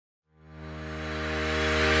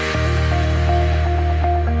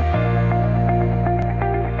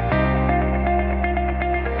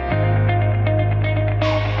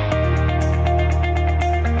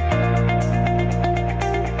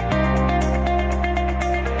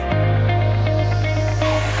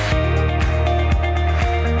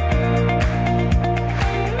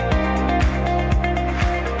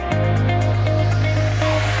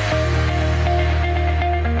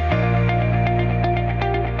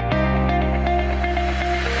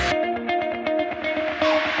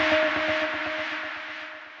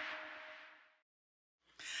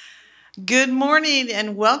Good morning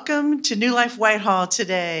and welcome to New Life Whitehall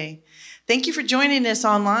today. Thank you for joining us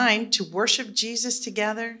online to worship Jesus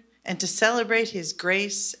together and to celebrate his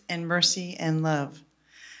grace and mercy and love.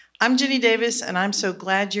 I'm Jenny Davis and I'm so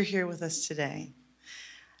glad you're here with us today.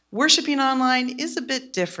 Worshiping online is a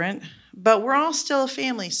bit different, but we're all still a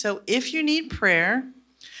family. So if you need prayer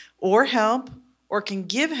or help or can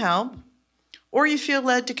give help, or you feel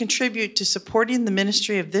led to contribute to supporting the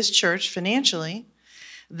ministry of this church financially,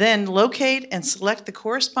 then locate and select the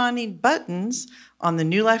corresponding buttons on the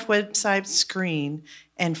New Life website screen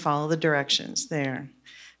and follow the directions there.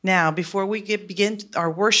 Now, before we begin our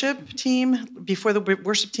worship team, before the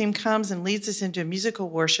worship team comes and leads us into a musical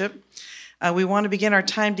worship, we want to begin our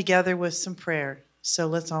time together with some prayer. So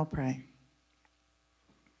let's all pray.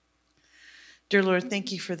 Dear Lord,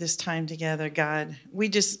 thank you for this time together, God. We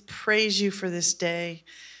just praise you for this day.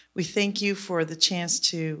 We thank you for the chance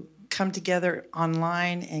to come together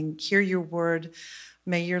online and hear your word.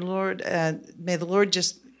 May the Lord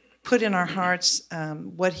just put in our hearts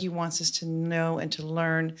what he wants us to know and to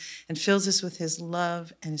learn, and fills us with his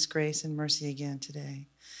love and his grace and mercy again today.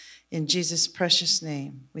 In Jesus' precious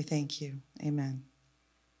name, we thank you. Amen.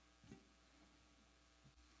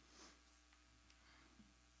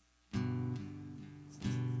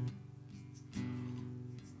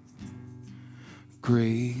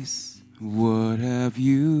 Grace, what have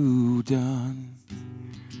you done?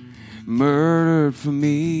 Murdered for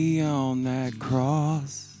me on that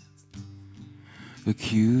cross,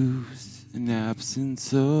 accused in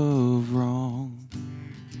absence of wrong,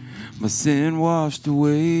 my sin washed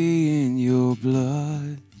away in your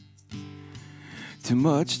blood, too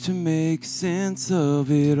much to make sense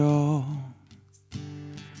of it all.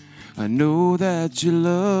 I know that your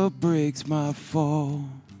love breaks my fall.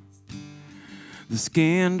 The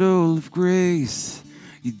scandal of grace,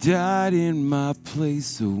 you died in my place,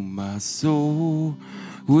 so my soul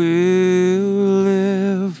will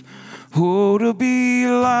live. Oh, to be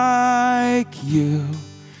like you,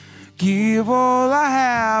 give all I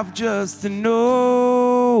have just to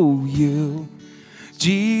know you.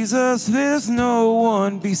 Jesus, there's no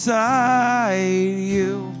one beside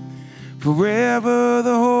you. Forever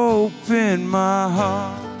the hope in my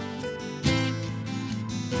heart.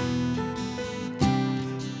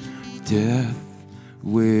 Death,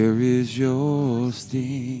 where is your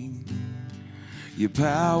sting? Your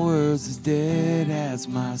power's as dead as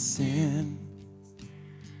my sin.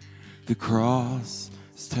 The cross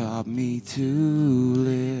has taught me to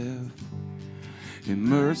live. In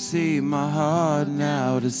mercy, my heart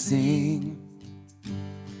now to sing.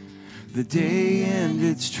 The day and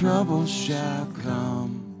its trouble shall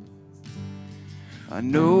come. I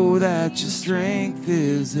know that your strength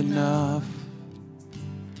is enough.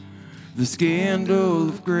 The scandal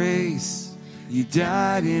of grace, you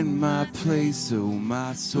died in my place, so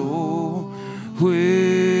my soul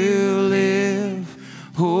will live.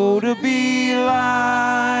 Oh, to be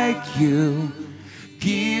like you,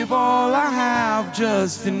 give all I have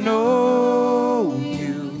just to know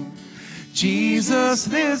you. Jesus,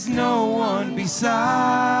 there's no one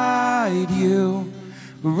beside you.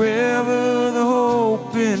 Forever the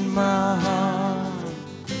hope in my heart.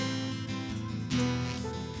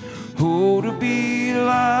 Oh, to be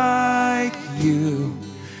like you,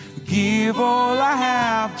 give all I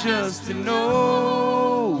have just to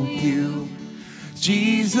know you.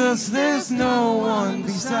 Jesus, there's no one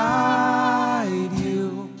beside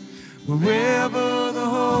you. Wherever the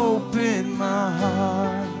hope in my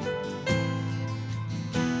heart.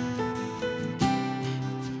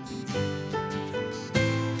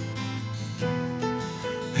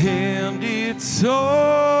 And it's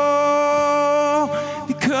all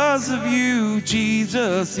because of you,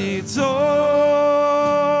 Jesus. It's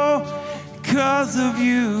all because of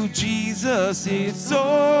you, Jesus. It's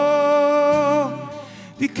all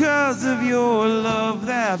because of your love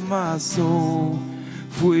that my soul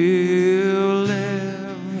will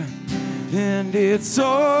live. And it's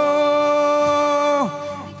all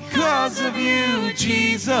because of you,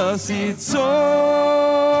 Jesus. It's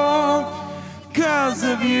all because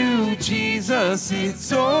of you, Jesus.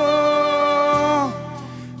 It's all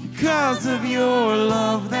because of your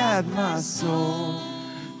love that my soul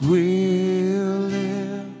will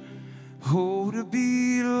live. Oh, to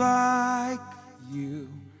be like you,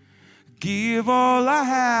 give all I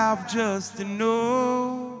have just to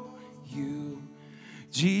know you.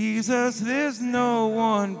 Jesus, there's no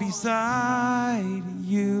one beside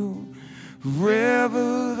you.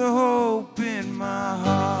 Forever the hope in my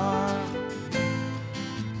heart.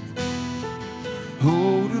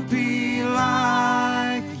 Oh, to be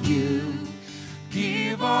like you,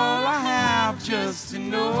 give all I have just to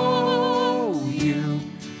know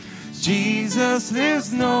Jesus,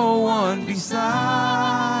 there's no one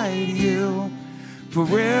beside you.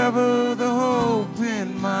 Forever the hope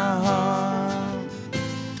in my heart.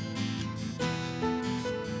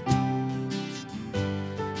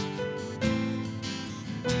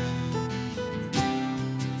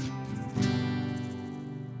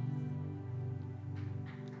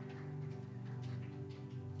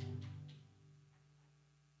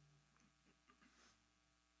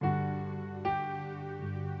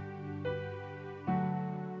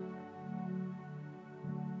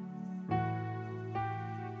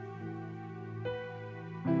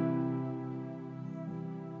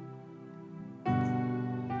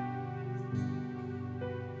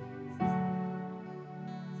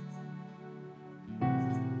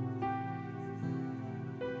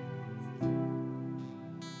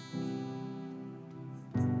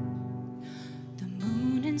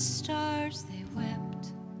 Stars they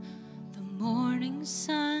wept, the morning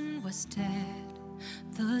sun was dead,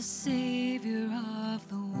 the Savior of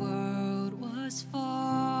the world was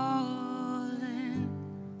fallen.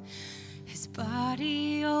 His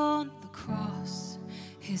body on the cross,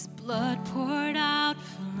 his blood poured out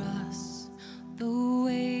for us, the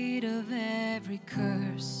weight of every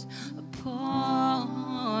curse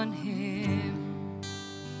upon him.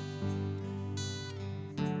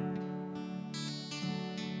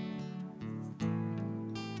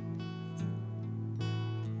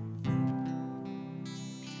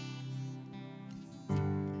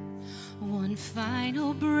 One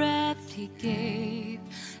final breath he gave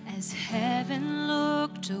as heaven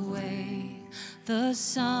looked away. The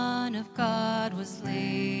Son of God was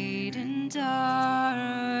laid in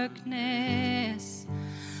darkness.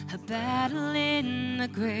 A battle in the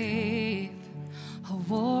grave, a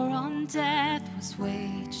war on death was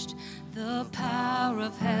waged. The power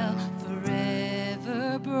of hell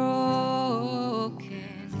forever broken.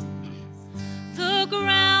 The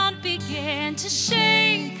ground began to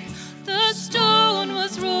shake. The stone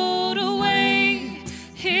was rolled away.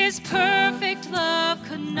 His perfect love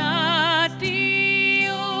could not be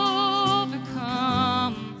overcome.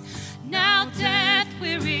 Now death,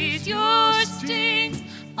 where is your sting?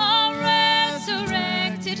 Our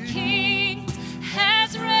resurrected King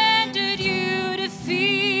has rendered you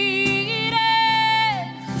defeated.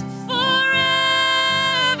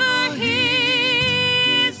 Forever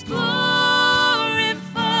he is glorified.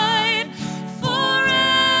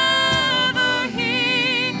 Forever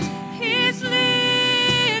he is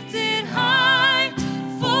lifted high.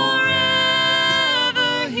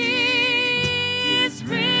 Forever he is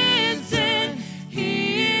risen.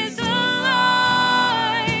 He is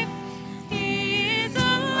alive. He is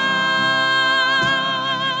alive.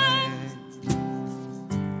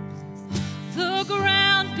 The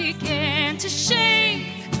ground began to shake.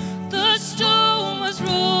 The stone was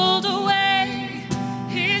rolled away.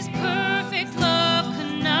 His perfect love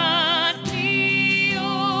could not be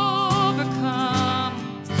overcome.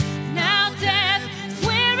 Now death,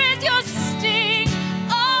 where is your sting?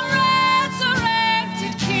 Our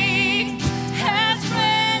resurrected King has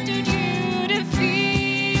rendered you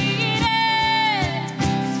defeated.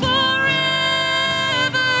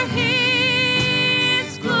 Forever he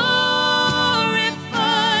is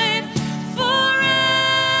glorified.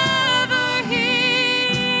 Forever he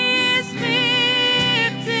is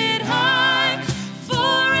lifted high.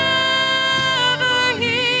 Forever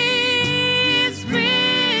he is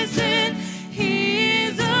risen. He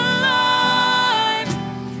is alive.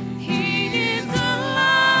 He is alive.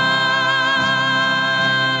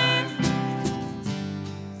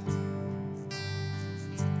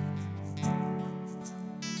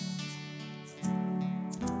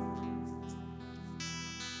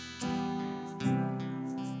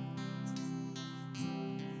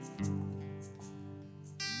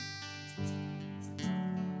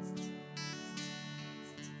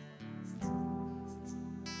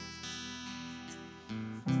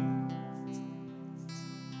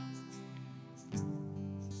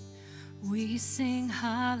 We sing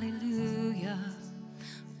hallelujah.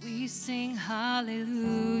 We sing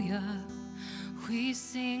hallelujah. We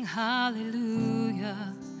sing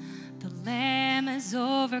hallelujah. The Lamb is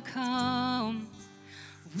overcome.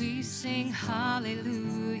 We sing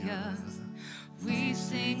hallelujah. We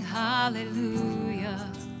sing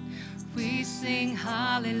hallelujah. We sing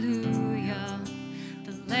hallelujah.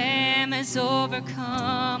 The Lamb is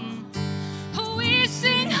overcome. We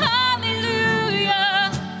sing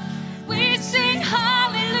hallelujah. We sing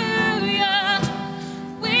hallelujah.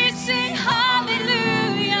 We sing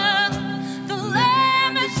hallelujah. The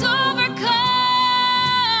Lamb is overcome.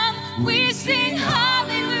 We sing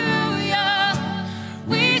hallelujah.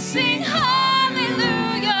 We sing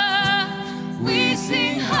hallelujah.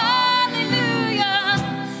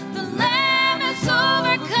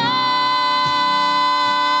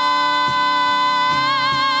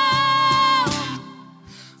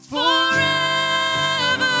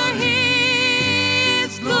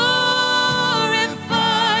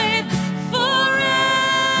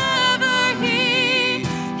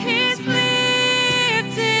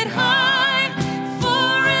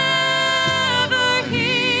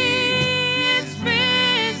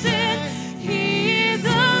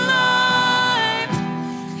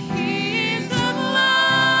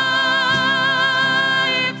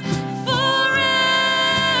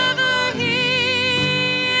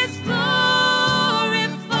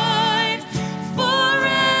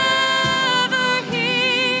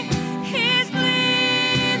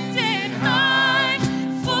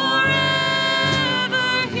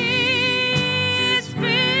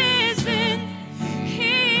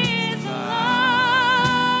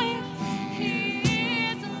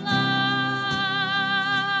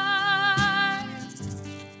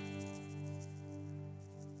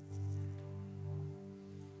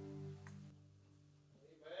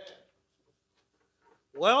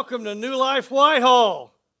 Welcome to New Life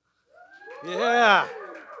Whitehall. Yeah.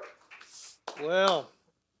 Well,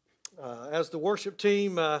 as the worship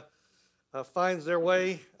team finds their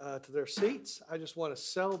way to their seats, I just want to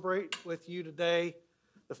celebrate with you today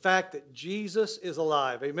the fact that Jesus is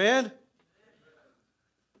alive. Amen?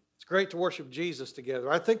 It's great to worship Jesus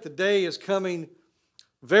together. I think the day is coming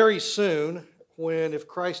very soon when, if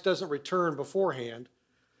Christ doesn't return beforehand,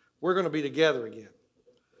 we're going to be together again.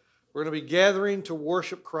 We're going to be gathering to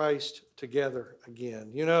worship Christ together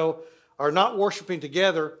again. You know, our not worshiping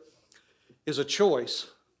together is a choice.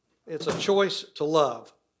 It's a choice to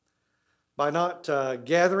love. By not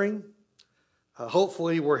gathering,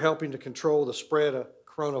 hopefully we're helping to control the spread of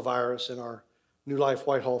coronavirus in our New Life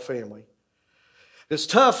Whitehall family. It's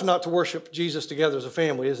tough not to worship Jesus together as a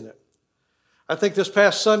family, isn't it? I think this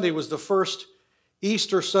past Sunday was the first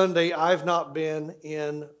Easter Sunday I've not been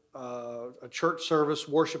in a church service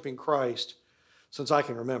worshiping Christ since I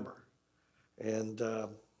can remember. And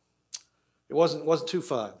it wasn't too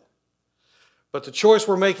fun. But the choice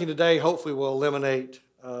we're making today hopefully will eliminate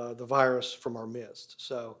the virus from our midst.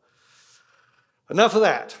 So enough of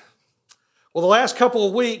that. Well, the last couple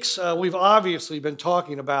of weeks, we've obviously been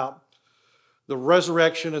talking about the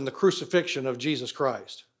resurrection and the crucifixion of Jesus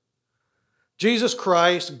Christ. Jesus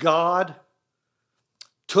Christ, God,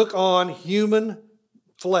 took on human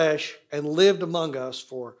flesh and lived among us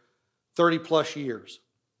for 30 plus years.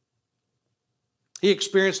 He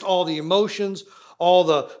experienced all the emotions, all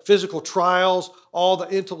the physical trials, all the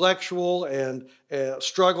intellectual and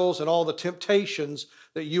struggles, and all the temptations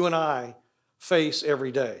that you and I face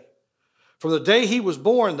every day. From the day he was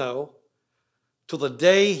born, though, till the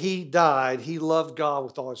day he died, he loved God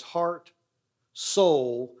with all his heart,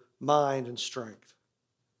 soul, mind, and strength.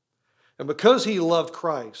 And because he loved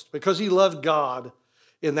Christ, because he loved God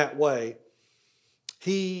in that way,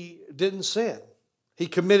 he didn't sin. He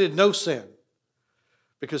committed no sin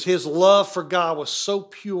because his love for God was so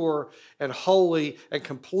pure and holy and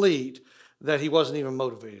complete that he wasn't even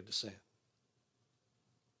motivated to sin.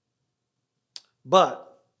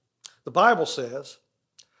 But the Bible says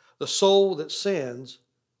the soul that sins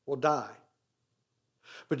will die.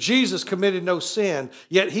 But Jesus committed no sin,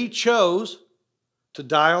 yet he chose to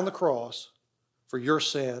die on the cross for your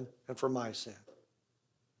sin and for my sin.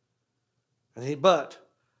 But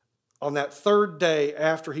on that third day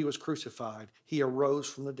after he was crucified, he arose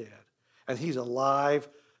from the dead, and he's alive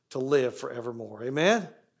to live forevermore. Amen?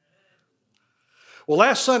 Well,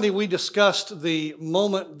 last Sunday we discussed the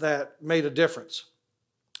moment that made a difference.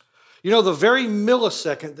 You know, the very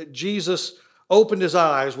millisecond that Jesus opened his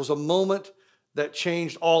eyes was a moment that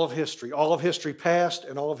changed all of history past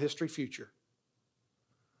and all of history future.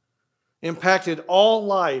 Impacted all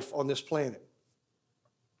life on this planet.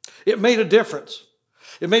 It made a difference.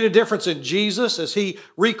 It made a difference in Jesus as he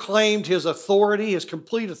reclaimed his authority, his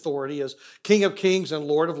complete authority as King of Kings and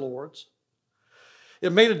Lord of Lords.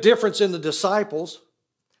 It made a difference in the disciples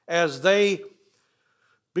as they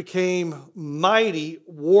became mighty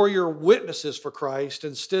warrior witnesses for Christ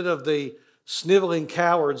instead of the sniveling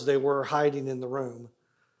cowards they were hiding in the room,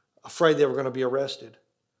 afraid they were going to be arrested.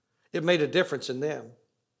 It made a difference in them.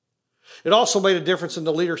 It also made a difference in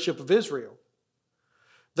the leadership of Israel.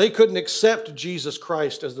 They couldn't accept Jesus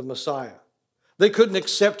Christ as the Messiah. They couldn't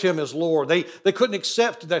accept him as Lord. They couldn't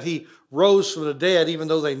accept that he rose from the dead, even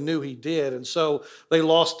though they knew he did. And so they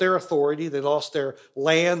lost their authority, they lost their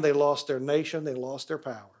land, they lost their nation, they lost their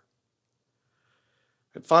power.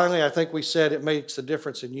 And finally, I think we said it makes a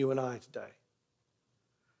difference in you and I today.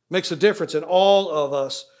 It makes a difference in all of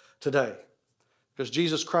us today. Because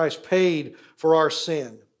Jesus Christ paid for our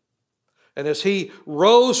sin. And as he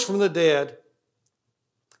rose from the dead,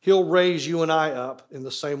 he'll raise you and I up in the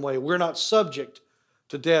same way. We're not subject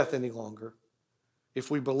to death any longer if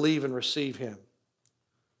we believe and receive him.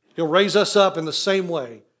 He'll raise us up in the same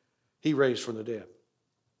way he raised from the dead.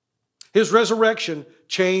 His resurrection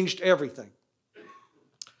changed everything.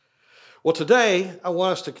 Well, today I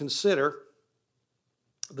want us to consider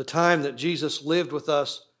the time that Jesus lived with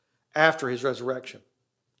us after his resurrection.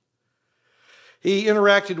 He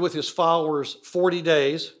interacted with his followers 40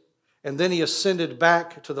 days, and then he ascended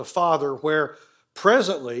back to the Father, where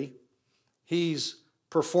presently he's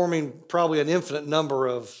performing probably an infinite number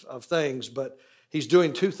of things, but he's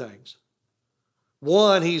doing two things.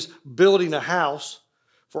 One, he's building a house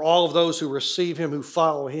for all of those who receive him, who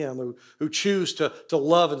follow him, who choose to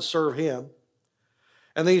love and serve him.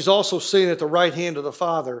 And then he's also sitting at the right hand of the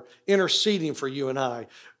Father, interceding for you and I,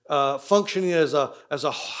 functioning as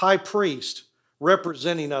a high priest,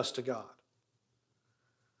 representing us to God.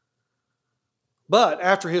 But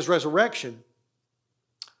after his resurrection,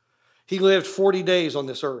 he lived 40 days on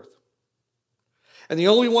this earth. And the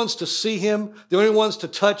only ones to see him, the only ones to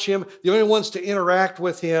touch him, the only ones to interact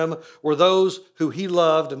with him were those who he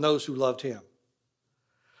loved and those who loved him.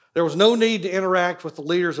 There was no need to interact with the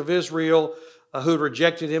leaders of Israel who had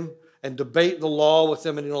rejected him and debate the law with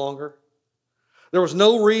them any longer. There was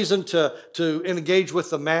no reason to engage with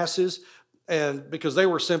the masses because they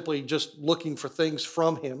were simply just looking for things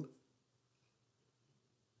from him.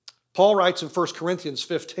 Paul writes in 1 Corinthians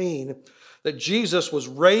 15 that Jesus was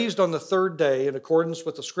raised on the third day in accordance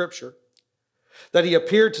with the Scripture, that he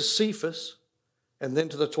appeared to Cephas and then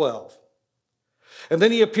to the 12. And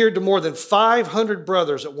then he appeared to more than 500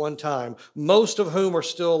 brothers at one time, most of whom are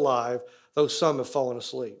still alive, though some have fallen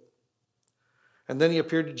asleep. And then he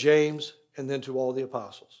appeared to James and then to all the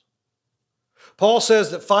apostles. Paul says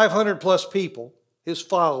that 500 plus people, his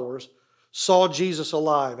followers, saw Jesus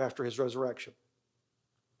alive after his resurrection.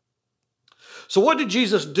 So what did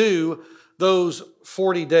Jesus do those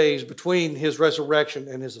 40 days between his resurrection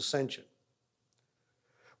and his ascension?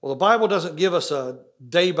 Well, the Bible doesn't give us a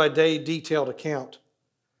day-by-day detailed account,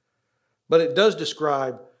 but it does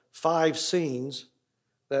describe 5 scenes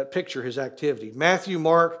that picture his activity. Matthew,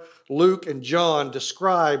 Mark, Luke, and John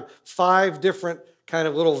describe 5 different kind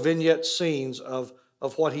of little vignette scenes of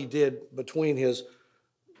what he did between his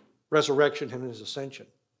resurrection and his ascension.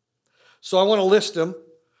 So I want to list them,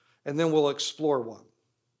 and then we'll explore one.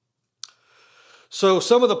 So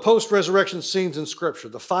some of the post-resurrection scenes in Scripture,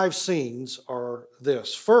 the 5 scenes are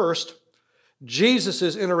this. First,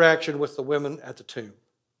 Jesus' interaction with the women at the tomb.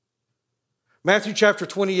 Matthew chapter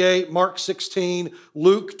 28, Mark 16,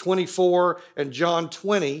 Luke 24, and John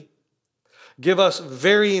 20 give us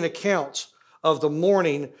varying accounts of the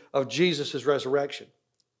morning of Jesus' resurrection.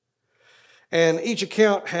 And each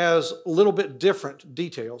account has a little bit different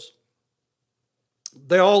details.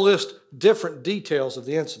 They all list different details of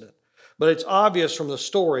the incident. But it's obvious from the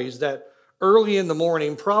stories that early in the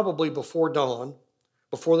morning, probably before dawn,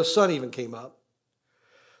 before the sun even came up,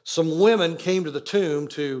 some women came to the tomb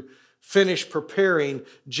to finish preparing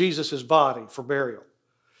Jesus' body for burial.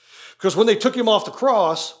 Because when they took him off the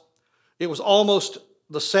cross, it was almost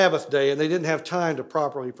the Sabbath day and they didn't have time to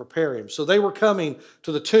properly prepare him. So they were coming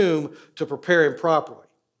to the tomb to prepare him properly.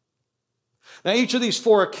 Now, each of these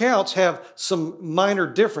 4 accounts have some minor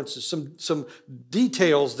differences, some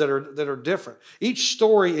details that are different. Each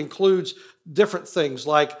story includes different things,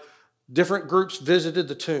 like different groups visited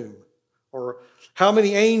the tomb, or how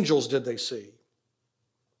many angels did they see,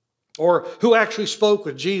 or who actually spoke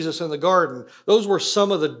with Jesus in the garden. Those were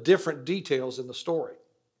some of the different details in the story.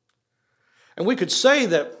 And we could say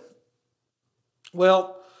that,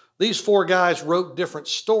 well, these 4 guys wrote different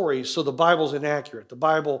stories, so the Bible's inaccurate. The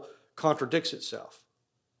Bible contradicts itself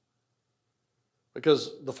because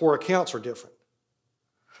the 4 accounts are different.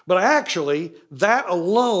 But actually, that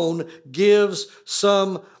alone gives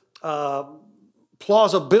some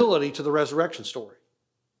plausibility to the resurrection story.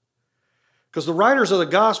 Because the writers of the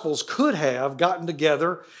Gospels could have gotten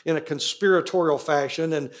together in a conspiratorial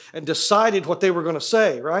fashion and decided what they were going to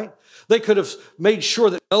say, right? They could have made sure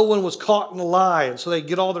that no one was caught in a lie, and so they'd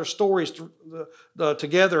get all their stories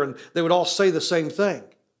together and they would all say the same thing.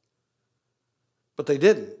 But they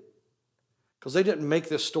didn't, because they didn't make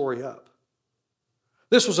this story up.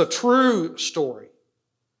 This was a true story.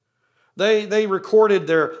 They recorded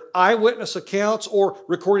their eyewitness accounts or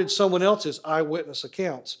recorded someone else's eyewitness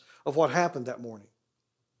accounts of what happened that morning.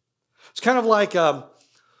 It's kind of like a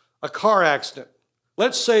car accident.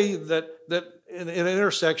 Let's say that in an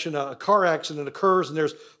intersection, a car accident occurs and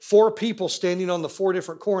there's 4 people standing on the 4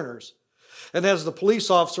 different corners. And as the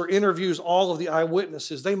police officer interviews all of the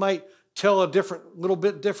eyewitnesses, they might tell a little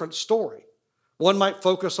bit different story. One might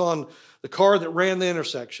focus on the car that ran the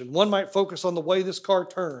intersection. One might focus on the way this car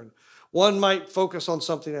turned. One might focus on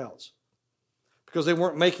something else because they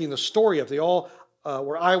weren't making the story up. They all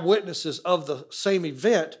were eyewitnesses of the same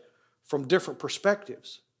event from different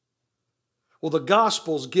perspectives. Well, the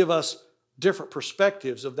Gospels give us different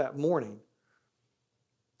perspectives of that morning.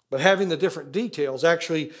 But having the different details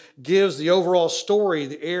actually gives the overall story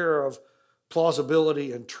the air of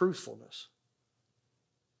plausibility and truthfulness.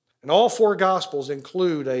 And all 4 Gospels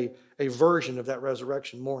include a version of that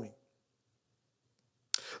resurrection morning.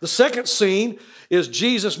 The second scene is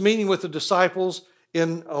Jesus meeting with the disciples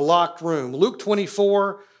in a locked room. Luke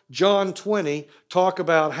 24, John 20 talk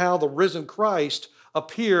about how the risen Christ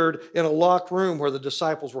appeared in a locked room where the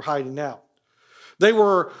disciples were hiding out. They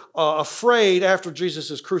were afraid after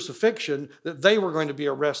Jesus' crucifixion that they were going to be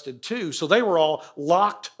arrested too. So they were all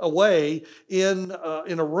locked away in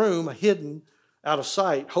a room, hidden out of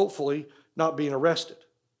sight, hopefully not being arrested.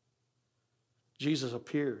 Jesus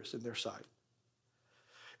appears in their sight.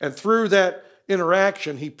 And through that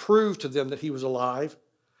interaction, he proved to them that he was alive,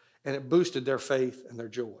 and it boosted their faith and their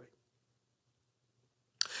joy.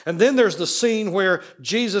 And then there's the scene where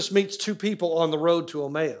Jesus meets two people on the road to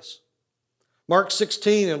Emmaus. Mark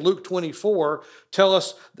 16 and Luke 24 tell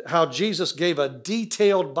us how Jesus gave a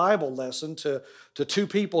detailed Bible lesson to two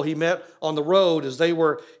people he met on the road as they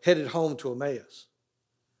were headed home to Emmaus.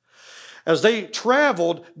 As they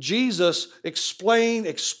traveled, Jesus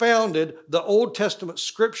expounded the Old Testament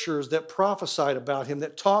scriptures that prophesied about him,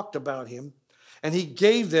 that talked about him, and he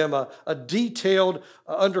gave them a detailed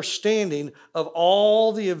understanding of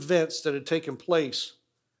all the events that had taken place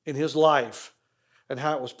in his life and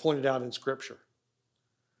how it was pointed out in Scripture.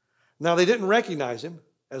 Now, they didn't recognize him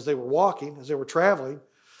as they were walking, as they were traveling,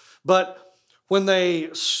 but when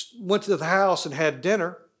they went to the house and had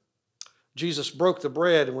dinner, Jesus broke the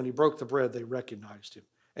bread, and when he broke the bread, they recognized him,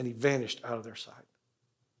 and he vanished out of their sight.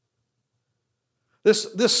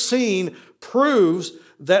 This scene proves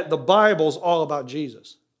that the Bible's all about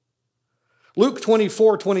Jesus. Luke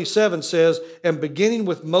 24:27 says, "And beginning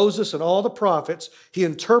with Moses and all the prophets, he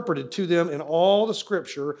interpreted to them in all the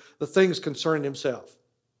Scripture the things concerning himself."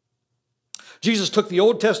 Jesus took the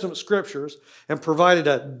Old Testament Scriptures and provided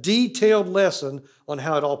a detailed lesson on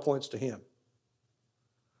how it all points to him.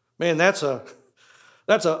 Man, that's a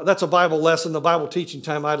Bible lesson, the Bible teaching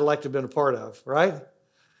time I'd like to have been a part of, right?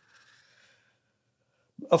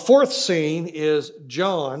 A fourth scene is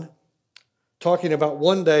John talking about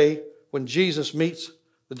one day when Jesus meets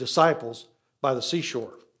the disciples by the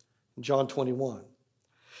seashore, in John 21.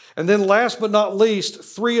 And then last but not least,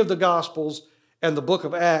 3 of the Gospels and the book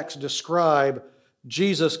of Acts describe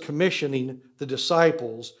Jesus commissioning the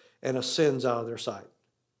disciples and ascends out of their sight.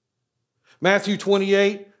 Matthew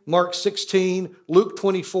 28, Mark 16, Luke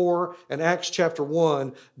 24, and Acts chapter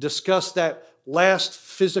 1 discuss that last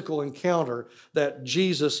physical encounter that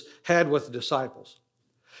Jesus had with the disciples.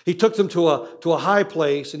 He took them to a high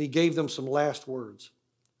place and he gave them some last words.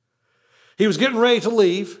 He was getting ready to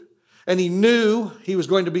leave, and he knew he was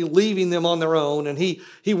going to be leaving them on their own, and he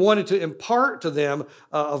wanted to impart to them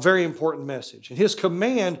a very important message. And his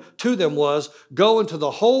command to them was, go into the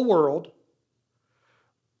whole world,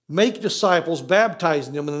 make disciples,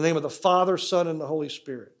 baptizing them in the name of the Father, Son, and the Holy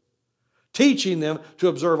Spirit, teaching them to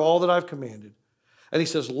observe all that I've commanded. And he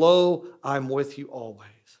says, lo, I'm with you always.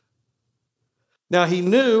 Now, he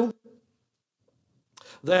knew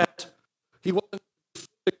that he wasn't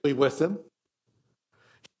physically with them.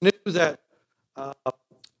 He knew that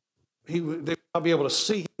they would not be able to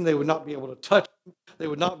see him. They would not be able to touch him. They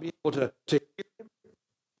would not be able to hear him.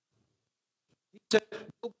 He said,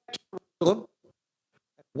 go back to Jerusalem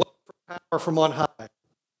and wait for power from on high.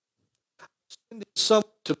 I'm sending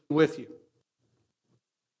someone to be with you.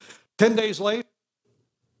 10 days later,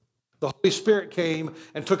 the Holy Spirit came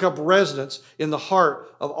and took up residence in the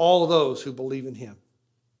heart of all of those who believe in him.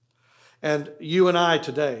 And you and I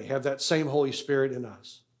today have that same Holy Spirit in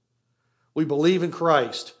us. We believe in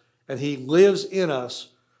Christ, and he lives in us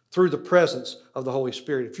through the presence of the Holy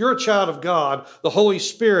Spirit. If you're a child of God, the Holy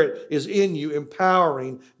Spirit is in you,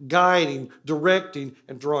 empowering, guiding, directing,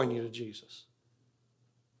 and drawing you to Jesus.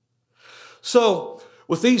 So,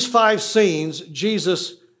 with these 5 scenes,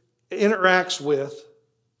 Jesus interacts with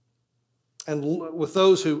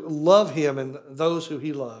those who love him and those who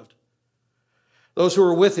he loved, those who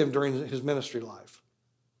were with him during his ministry life.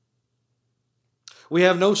 We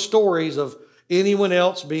have no stories of anyone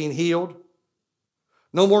else being healed,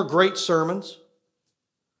 no more great sermons,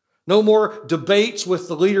 no more debates with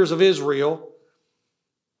the leaders of Israel,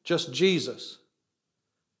 just Jesus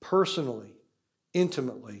personally,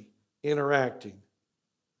 intimately interacting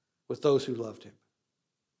with those who loved him.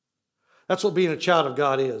 That's what being a child of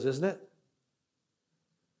God is, isn't it?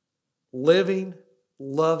 Living,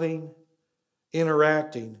 loving,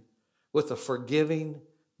 interacting with a forgiving,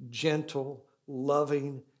 gentle,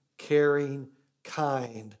 loving, caring,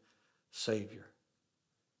 kind Savior.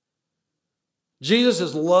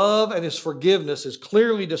 Jesus' love and his forgiveness is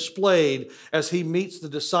clearly displayed as he meets the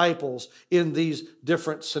disciples in these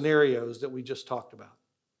different scenarios that we just talked about.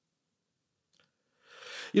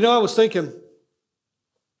 You know, I was thinking,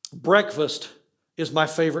 breakfast is my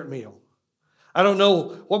favorite meal. I don't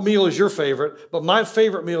know what meal is your favorite, but my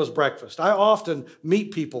favorite meal is breakfast. I often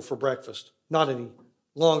meet people for breakfast. Not any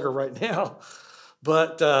longer right now,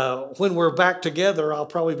 but when we're back together, I'll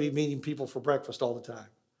probably be meeting people for breakfast all the time.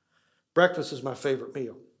 Breakfast is my favorite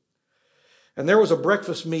meal. And there was a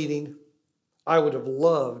breakfast meeting I would have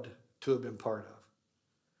loved to have been part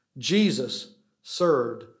of. Jesus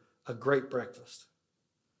served a great breakfast.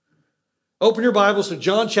 Open your Bibles to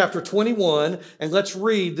John chapter 21, and let's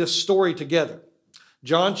read this story together.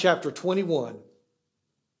 John chapter 21.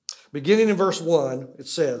 Beginning in verse 1, it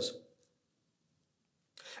says,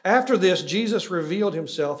 "After this, Jesus revealed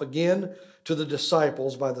himself again to the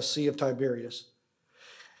disciples by the Sea of Tiberias.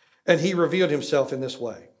 And he revealed himself in this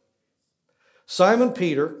way. Simon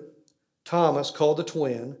Peter, Thomas called the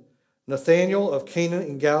twin, Nathanael of Cana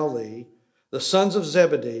in Galilee, the sons of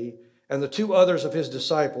Zebedee, and the two others of his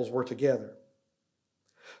disciples were together.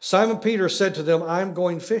 Simon Peter said to them, 'I am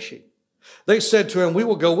going fishing.' They said to him, 'We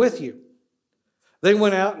will go with you.' They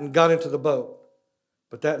went out and got into the boat,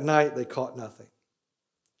 but that night they caught nothing.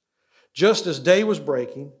 Just as day was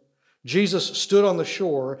breaking, Jesus stood on the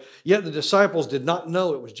shore, yet the disciples did not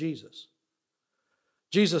know it was Jesus.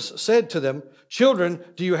 Jesus said to them, 'Children,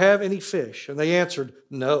 do you have any fish?' And they answered,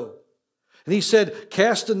 'No.' And he said,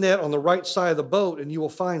 'Cast a net on the right side of the boat, and you will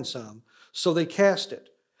find some.' So they cast it.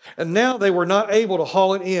 And now they were not able to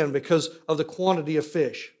haul it in because of the quantity of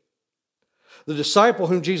fish. The disciple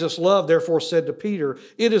whom Jesus loved therefore said to Peter,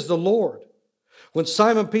 'It is the Lord.' When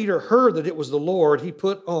Simon Peter heard that it was the Lord, he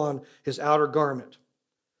put on his outer garment,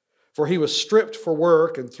 for he was stripped for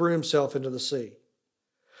work, and threw himself into the sea.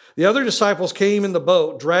 The other disciples came in the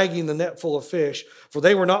boat, dragging the net full of fish, for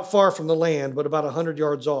they were not far from the land, but about 100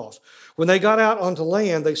 yards off. When they got out onto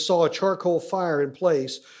land, they saw a charcoal fire in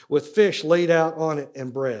place, with fish laid out on it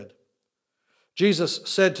and bread. Jesus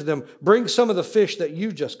said to them, 'Bring some of the fish that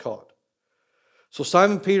you just caught.' So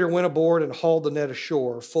Simon Peter went aboard and hauled the net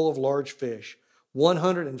ashore, full of large fish,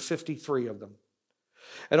 153 of them.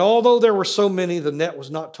 And although there were so many, the net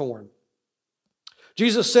was not torn.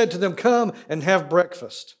 Jesus said to them, 'Come and have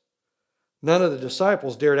breakfast.' None of the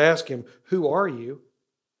disciples dared ask him, 'Who are you?'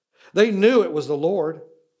 They knew it was the Lord.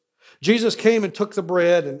 Jesus came and took the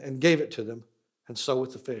bread and gave it to them, and so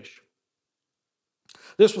with the fish.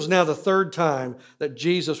 This was now the third time that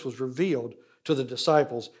Jesus was revealed to the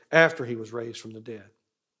disciples after he was raised from the dead.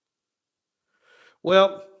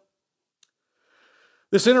 Well,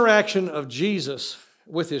 this interaction of Jesus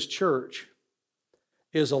with his church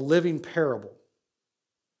is a living parable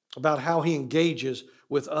about how he engages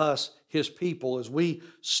with us, his people, as we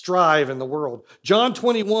strive in the world. John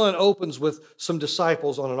 21 opens with some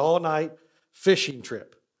disciples on an all-night fishing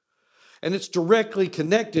trip. And it's directly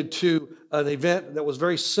connected to an event that was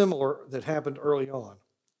very similar that happened early on.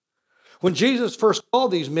 When Jesus first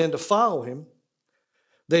called these men to follow him,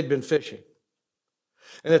 they'd been fishing.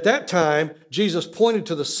 And at that time, Jesus pointed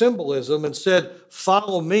to the symbolism and said,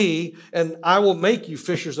 'Follow me, and I will make you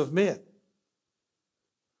fishers of men.'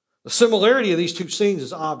 The similarity of these two scenes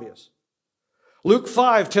is obvious. Luke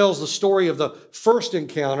 5 tells the story of the first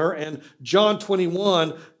encounter, and John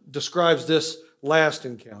 21 describes this last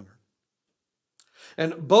encounter.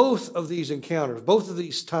 And both of these encounters, both of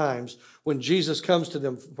these times when Jesus comes to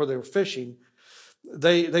them where they were fishing,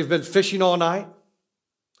 they've been fishing all night.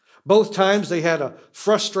 Both times they had a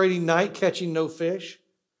frustrating night catching no fish.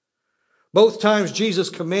 Both times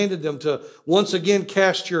Jesus commanded them to once again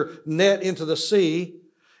cast your net into the sea,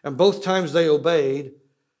 and both times they obeyed,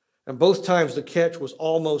 and both times the catch was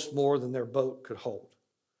almost more than their boat could hold.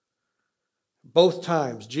 Both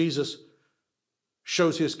times Jesus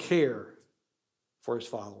shows his care for his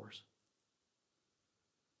followers.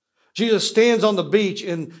 Jesus stands on the beach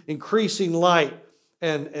in increasing light,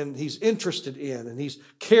 and he's interested in, and he's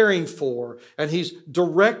caring for, and he's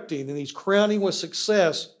directing, and he's crowning with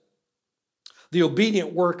success the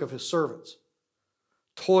obedient work of his servants,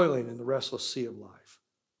 toiling in the restless sea of life.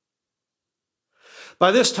 By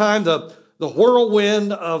this time, the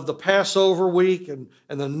whirlwind of the Passover week and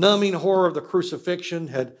the numbing horror of the crucifixion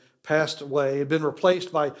had passed away, had been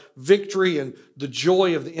replaced by victory and the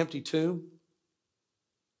joy of the empty tomb.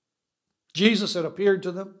 Jesus had appeared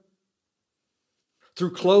to them.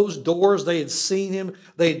 Through closed doors, they had seen him,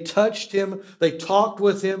 they had touched him, they talked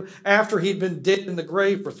with him after he'd been dead in the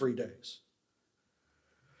grave for 3 days.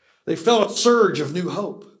 They felt a surge of new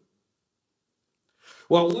hope.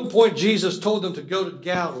 Well, at one point, Jesus told them to go to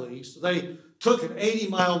Galilee, so they took an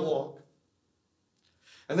 80-mile walk,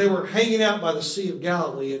 and they were hanging out by the Sea of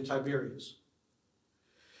Galilee in Tiberias.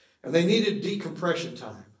 And they needed decompression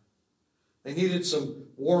time. They needed some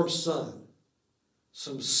warm sun,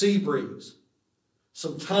 some sea breeze,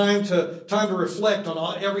 some time to reflect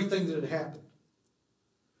on everything that had happened.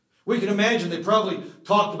 We can imagine they probably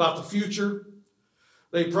talked about the future.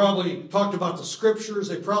 They probably talked about the scriptures.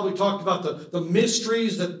 They probably talked about the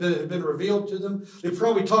mysteries that had been revealed to them. They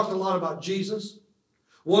probably talked a lot about Jesus,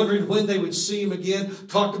 wondering when they would see him again.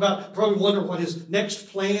 Probably wondering what his next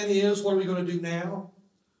plan is. What are we going to do now?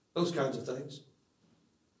 Those kinds of things.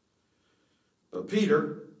 But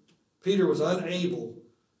Peter, Peter was unable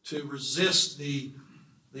to resist the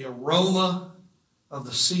aroma of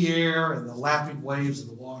the sea air and the lapping waves of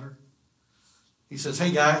the water. He says,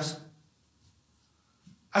 hey guys,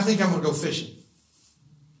 I think I'm going to go fishing.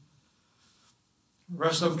 The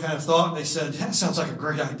rest of them kind of thought, and they said, that sounds like a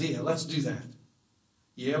great idea. Let's do that.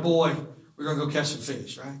 Yeah, boy, we're going to go catch some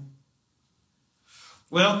fish, right?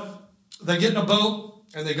 Well, they get in a boat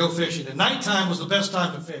and they go fishing. And nighttime was the best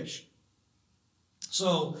time to fish.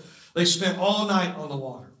 So they spent all night on the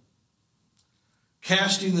water,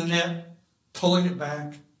 casting the net, pulling it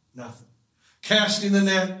back, nothing. Casting the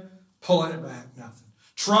net, pulling it back, nothing.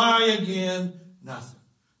 Try again, nothing.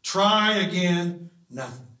 Try again,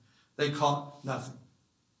 nothing. They caught nothing.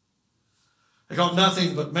 They caught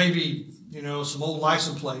nothing but maybe, some old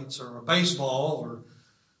license plates or a baseball or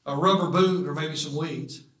a rubber boot or maybe some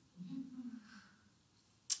weeds.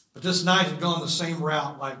 But this night had gone the same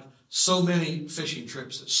route like so many fishing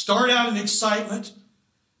trips that start out in excitement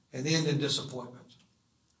and end in disappointment.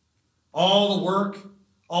 All the work,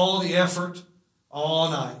 all the effort, all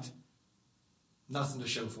night, nothing to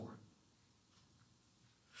show for it.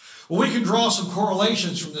 Well, we can draw some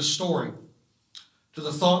correlations from this story to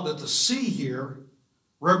the thought that the sea here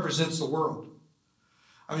represents the world.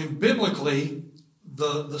 I mean, biblically,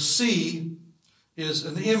 the sea is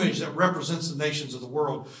an image that represents the nations of the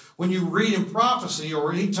world. When you read in prophecy,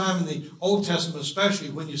 or any time in the Old Testament especially,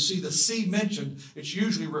 when you see the sea mentioned, it's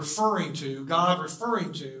usually referring to, God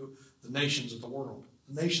referring to the nations of the world,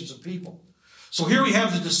 the nations of people. So here we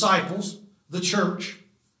have the disciples, the church,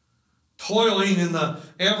 toiling in the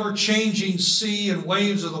ever-changing sea and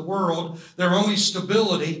waves of the world. Their only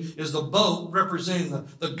stability is the boat representing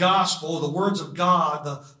the gospel, the words of God,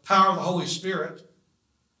 the power of the Holy Spirit.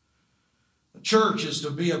 The church is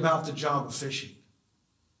to be about the job of fishing.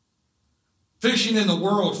 Fishing in the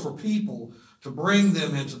world for people to bring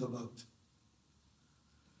them into the boat.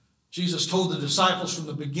 Jesus told the disciples from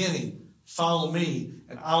the beginning, follow me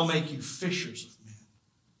and I'll make you fishers of men.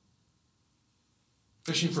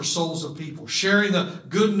 Fishing for souls of people, sharing the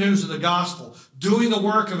good news of the gospel, doing the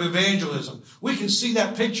work of evangelism. We can see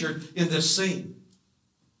that pictured in this scene.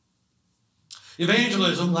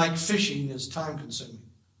 Evangelism, like fishing, is time-consuming.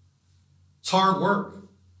 It's hard work.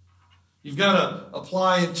 You've got to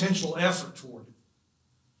apply intentional effort toward it.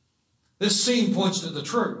 This scene points to the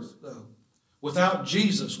truth, though. Without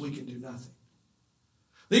Jesus, we can do nothing.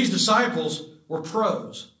 These disciples were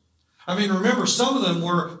pros. I mean, remember, some of them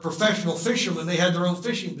were professional fishermen. They had their own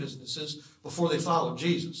fishing businesses before they followed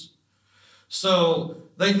Jesus. So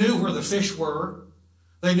they knew where the fish were.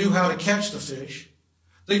 They knew how to catch the fish.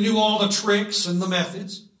 They knew all the tricks and the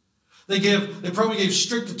methods. They probably gave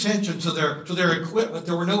strict attention to their equipment.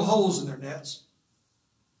 There were no holes in their nets.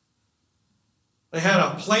 They had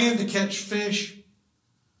a plan to catch fish,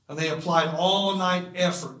 and they applied all-night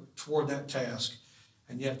effort toward that task,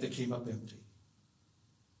 and yet they came up empty.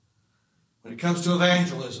 When it comes to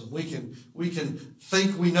evangelism, we can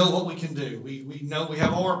think we know what we can do. We know we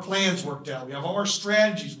have all our plans worked out. We have all our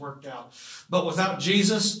strategies worked out. But without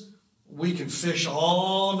Jesus, we can fish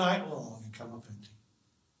all night long and come up empty.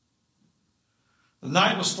 The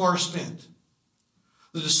night was far spent.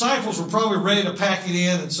 The disciples were probably ready to pack it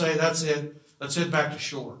in and say, that's it. Let's head back to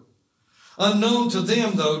shore. Unknown to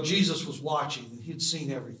them, though, Jesus was watching, and he had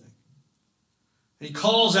seen everything. He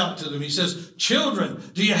calls out to them. He says, children,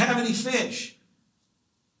 do you have any fish?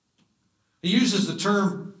 He uses the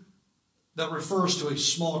term that refers to a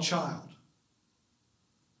small child.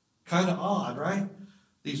 Kind of odd, right?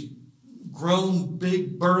 These grown,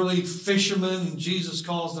 big, burly fishermen, and Jesus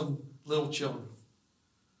calls them little children.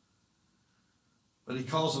 But he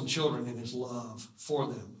calls them children in his love for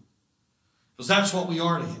them. Because that's what we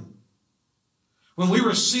are to him. When we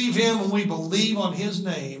receive him, when we believe on his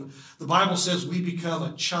name, the Bible says we become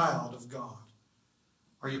a child of God.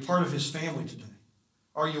 Are you part of his family today?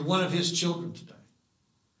 Are you one of his children today?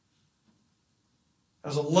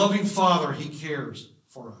 As a loving father, he cares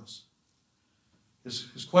for us.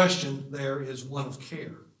 His question there is one of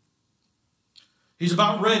care. He's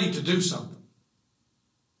about ready to do something.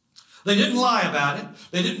 They didn't lie about it.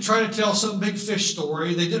 They didn't try to tell some big fish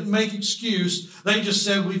story. They didn't make excuse. They just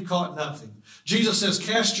said, we've caught nothing. Jesus says,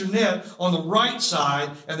 cast your net on the right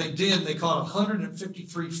side, and they did. And they caught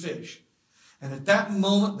 153 fish. And at that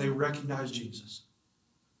moment, they recognized Jesus.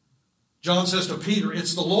 John says to Peter,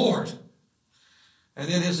 it's the Lord. And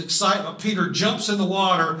in his excitement, Peter jumps in the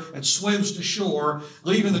water and swims to shore,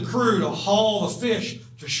 leaving the crew to haul the fish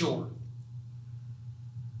to shore.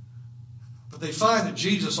 But they find that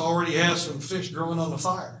Jesus already has some fish growing on the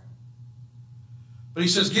fire. But he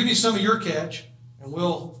says, give me some of your catch, and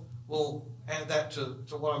we'll add that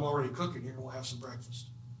to what I'm already cooking here, and we'll have some breakfast.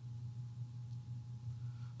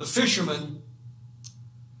 The fisherman,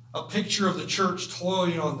 a picture of the church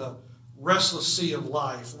toiling on the restless sea of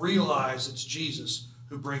life, realize it's Jesus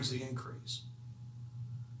who brings the increase.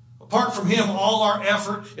 Apart from him, all our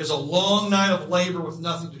effort is a long night of labor with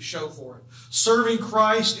nothing to show for it. Serving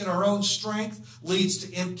Christ in our own strength leads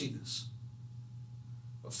to emptiness.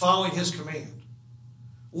 But following his command,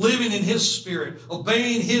 living in his spirit,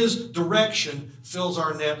 obeying his direction, fills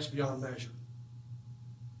our nets beyond measure.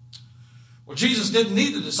 Well, Jesus didn't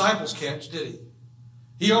need the disciples' catch, did he?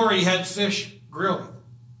 He already had fish grilling.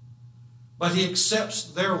 But he accepts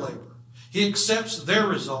their labor. He accepts their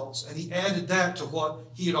results, and he added that to what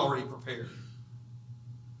he had already prepared.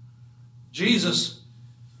 Jesus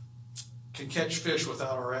can catch fish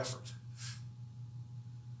without our effort.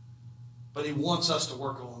 But he wants us to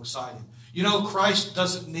work alongside him. You know, Christ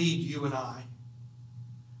doesn't need you and I,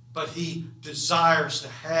 but he desires to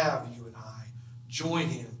have you and I join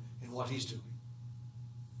him in what he's doing.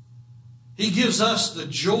 He gives us the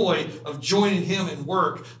joy of joining him in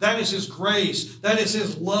work. That is his grace. That is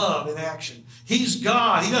his love in action. He's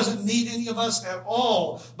God. He doesn't need any of us at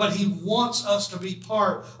all, but he wants us to be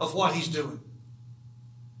part of what he's doing.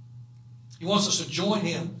 He wants us to join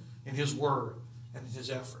him in his word and in his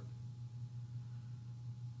effort.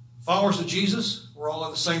 Followers of Jesus, we're all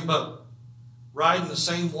in the same boat, riding the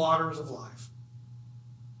same waters of life.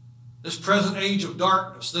 This present age of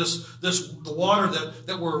darkness, the water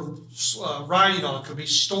that we're riding on could be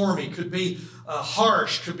stormy, could be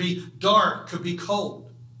harsh, could be dark, could be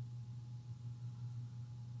cold.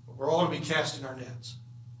 But we're all to be casting our nets.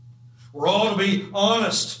 We're all to be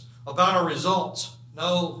honest about our results.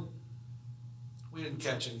 No, we didn't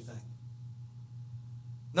catch anything.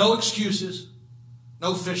 No excuses,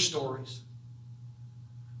 no fish stories.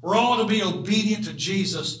 We're all to be obedient to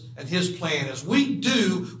Jesus and his plan. As we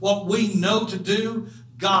do what we know to do,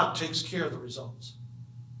 God takes care of the results.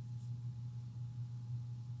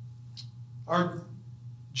 Our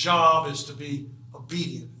job is to be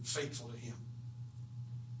obedient and faithful to him.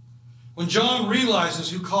 When John realizes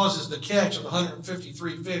who causes the catch of the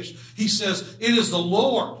 153 fish, he says, "It is the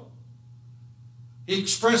Lord." He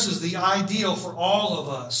expresses the ideal for all of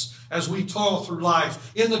us as we toil through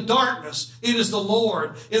life. In the darkness, it is the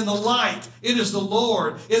Lord. In the light, it is the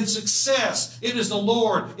Lord. In success, it is the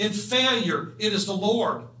Lord. In failure, it is the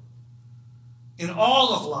Lord. In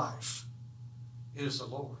all of life, it is the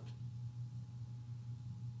Lord.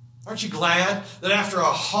 Aren't you glad that after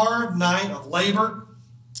a hard night of labor,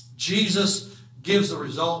 Jesus gives the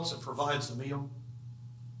results and provides the meal?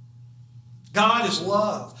 God is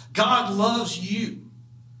love. God loves you.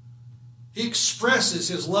 He expresses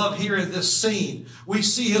his love here in this scene. We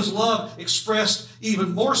see his love expressed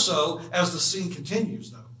even more so as the scene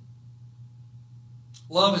continues, though.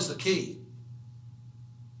 Love is the key.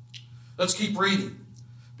 Let's keep reading.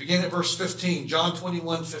 Begin at verse 15. John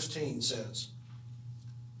 21:15 says,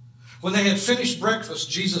 "When they had finished breakfast,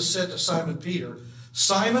 Jesus said to Simon Peter,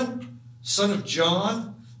 'Simon, son of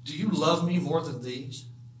John, do you love me more than these?'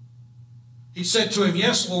 He said to him,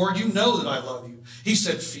 'Yes, Lord, you know that I love you.' He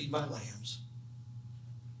said, 'Feed my lambs.'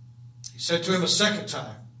 He said to him a second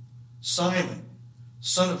time, 'Simon,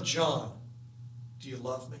 son of John, do you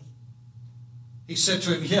love me?' He said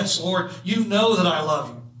to him, 'Yes, Lord, you know that I love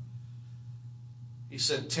you.' He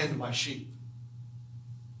said, 'Tend my sheep.'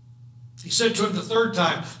 He said to him the third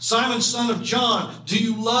time, 'Simon, son of John, do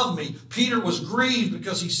you love me?' Peter was grieved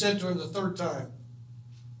because he said to him the third time,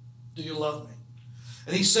 'Do you love me?'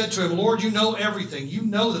 And he said to him, 'Lord, you know everything. You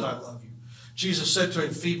know that I love you.' Jesus said to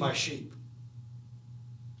him, 'Feed my sheep.'"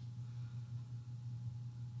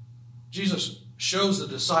 Jesus shows the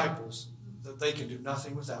disciples that they can do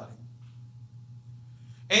nothing without him.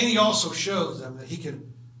 And he also shows them that he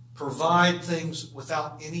can provide things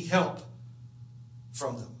without any help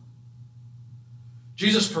from them.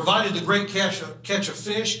 Jesus provided the great catch of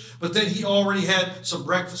fish, but then he already had some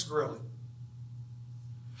breakfast grilling.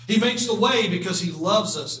 He makes the way because he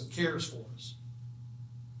loves us and cares for us.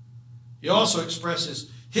 He also expresses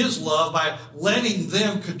his love by letting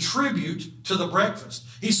them contribute to the breakfast.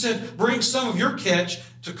 He said, "Bring some of your catch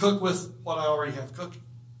to cook with what I already have cooking."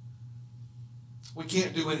 We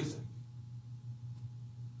can't do anything.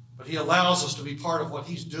 But he allows us to be part of what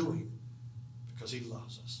he's doing because he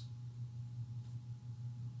loves us.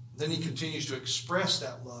 Then he continues to express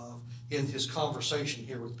that love in his conversation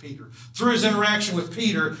here with Peter. Through his interaction with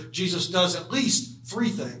Peter, Jesus does at least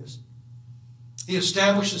three things. He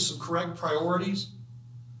establishes some correct priorities.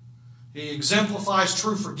 He exemplifies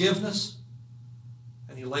true forgiveness.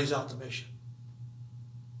 And he lays out the mission.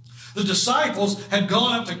 The disciples had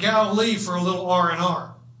gone up to Galilee for a little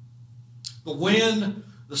R&R. The wind,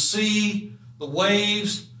 the sea, the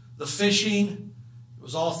waves, the fishing, it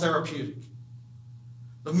was all therapeutic.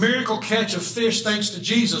 The miracle catch of fish, thanks to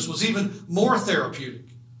Jesus, was even more therapeutic.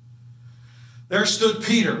 There stood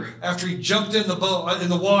Peter after he jumped in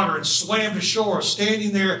the water and swam to shore,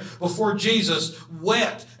 standing there before Jesus,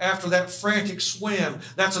 wet after that frantic swim.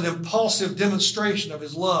 That's an impulsive demonstration of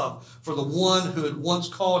his love for the one who had once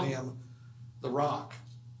called him the Rock.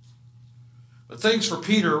 But things for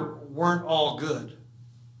Peter weren't all good.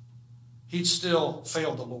 He'd still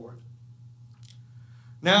failed the Lord.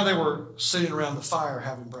 Now they were sitting around the fire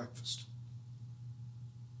having breakfast.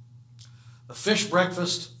 The fish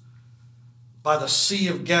breakfast by the Sea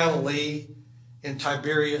of Galilee in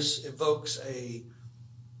Tiberias evokes a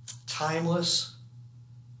timeless,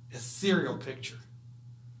 ethereal picture.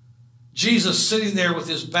 Jesus sitting there with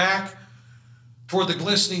his back toward the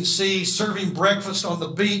glistening sea, serving breakfast on the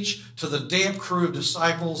beach to the damp crew of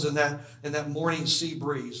disciples in that morning sea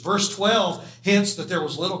breeze. Verse 12 hints that there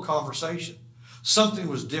was little conversation. Something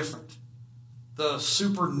was different. The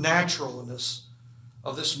supernaturalness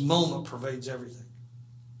of this moment pervades everything.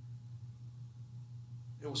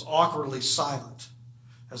 It was awkwardly silent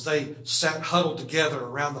as they sat huddled together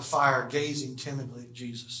around the fire, gazing timidly at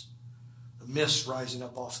Jesus, the mist rising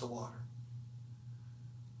up off the water.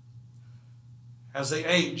 As they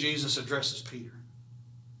ate, Jesus addresses Peter.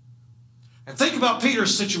 And think about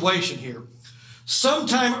Peter's situation here.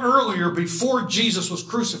 Sometime earlier, before Jesus was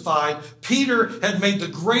crucified, Peter had made the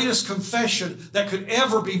greatest confession that could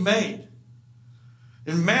ever be made.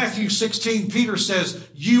 In Matthew 16, Peter says,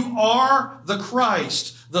 "You are the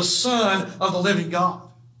Christ, the Son of the living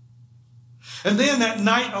God." And then that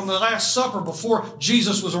night on the Last Supper, before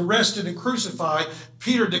Jesus was arrested and crucified,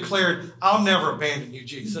 Peter declared, "I'll never abandon you,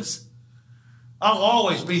 Jesus. I'll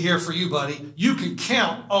always be here for you, buddy. You can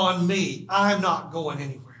count on me. I'm not going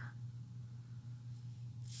anywhere."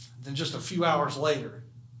 Then just a few hours later,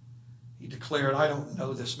 he declared, "I don't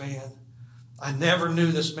know this man. I never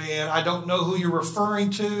knew this man. I don't know who you're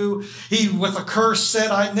referring to." He, with a curse,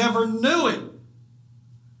 said, "I never knew him."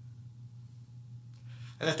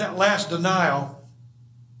 And at that last denial,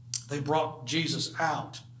 they brought Jesus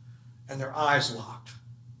out, and their eyes locked.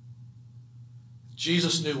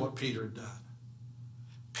 Jesus knew what Peter had done.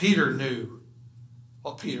 Peter knew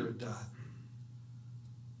what Peter had done.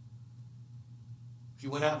 He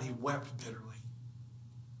went out and he wept bitterly.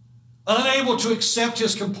 Unable to accept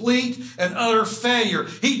his complete and utter failure,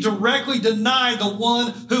 he directly denied the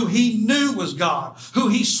one who he knew was God, who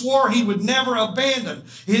he swore he would never abandon.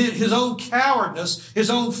 His own cowardice, his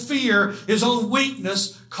own fear, his own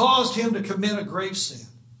weakness caused him to commit a grave sin.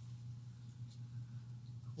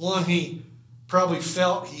 One he probably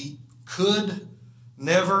felt he could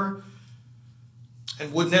never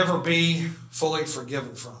and would never be fully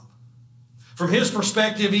forgiven from. From his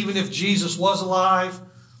perspective, even if Jesus was alive,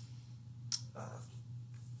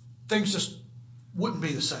 things just wouldn't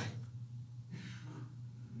be the same.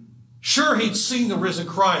 Sure, he'd seen the risen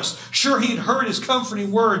Christ. Sure, he'd heard his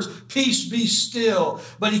comforting words, "Peace, be still."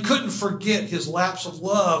 But he couldn't forget his lapse of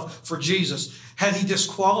love for Jesus. Had he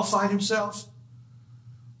disqualified himself?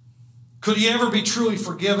 Could he ever be truly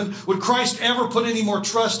forgiven? Would Christ ever put any more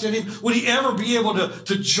trust in him? Would he ever be able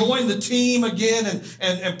to join the team again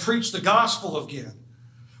and preach the gospel again?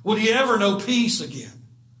 Would he ever know peace again?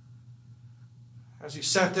 As he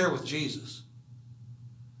sat there with Jesus,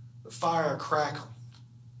 the fire crackling,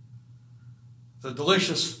 the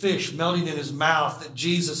delicious fish melting in his mouth that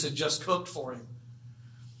Jesus had just cooked for him.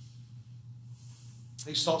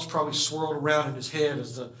 These thoughts probably swirled around in his head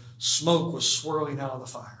as the smoke was swirling out of the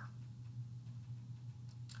fire.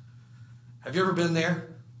 Have you ever been there?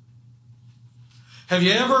 Have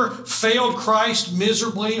you ever failed Christ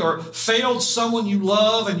miserably or failed someone you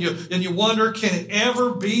love and you wonder, can it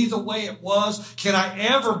ever be the way it was? Can I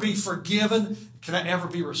ever be forgiven? Can I ever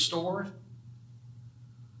be restored?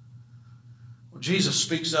 Well, Jesus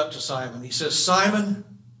speaks up to Simon. He says, "Simon,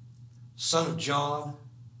 son of John,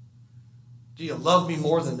 do you love me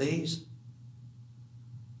more than these?"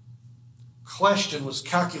 Question was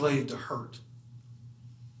calculated to hurt.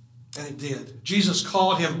 And it did. Jesus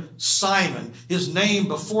called him Simon, his name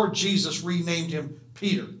before Jesus renamed him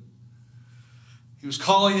Peter. He was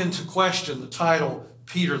calling into question the title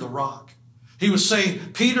Peter the Rock. He was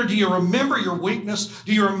saying, "Peter, do you remember your weakness?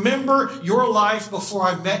 Do you remember your life before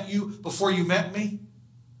I met you, before you met me?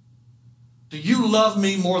 Do you love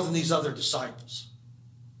me more than these other disciples?"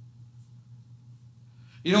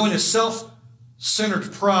 You know, in his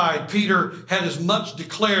self-centered pride, Peter had as much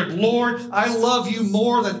declared, "Lord, I love you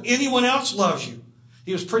more than anyone else loves you."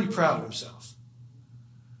 he was pretty proud of himself.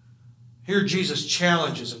 Here Jesus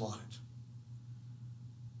challenges him on it.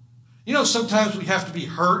 You know, sometimes we have to be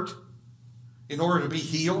hurt in order to be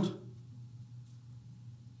healed.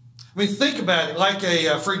 I mean, think about it like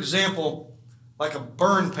for example, like a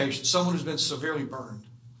burn patient, someone who's been severely burned.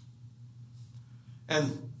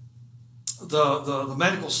 And the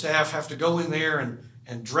medical staff have to go in there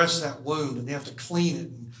and dress that wound, and they have to clean it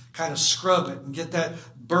and kind of scrub it and get that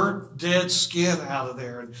burnt, dead skin out of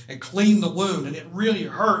there and clean the wound. And it really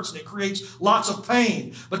hurts and it creates lots of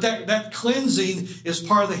pain. But that cleansing is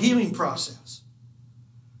part of the healing process.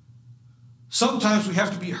 Sometimes we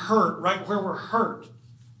have to be hurt right where we're hurt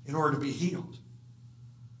in order to be healed.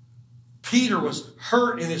 Peter was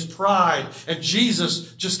hurt in his pride, and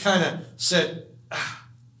Jesus just kind of said,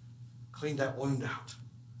 clean that wound out.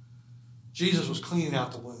 Jesus was cleaning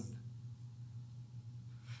out the wound.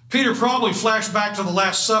 Peter probably flashed back to the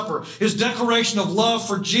Last Supper, his declaration of love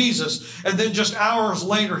for Jesus, and then just hours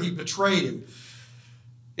later he betrayed him.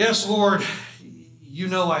 Yes, Lord, you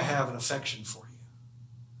know I have an affection for you.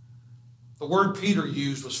 The word Peter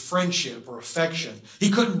used was friendship or affection. He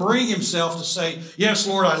couldn't bring himself to say, yes,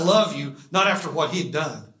 Lord, I love you, not after what he had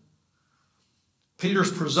done.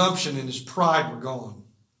 Peter's presumption and his pride were gone.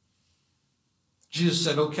 Jesus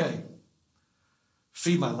said, okay,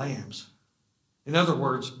 feed my lambs. In other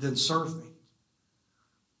words, then serve me.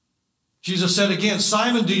 Jesus said again,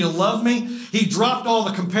 Simon, do you love me? He dropped all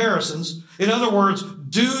the comparisons. In other words,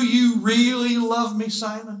 do you really love me,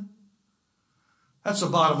 Simon? That's the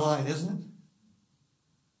bottom line, isn't it?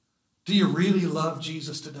 Do you really love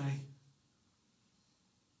Jesus today?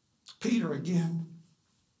 Peter again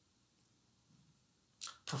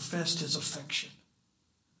professed his affection.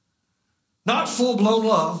 Not full-blown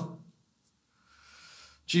love.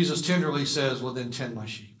 Jesus tenderly says, well, then tend my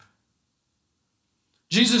sheep.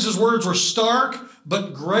 Jesus' words were stark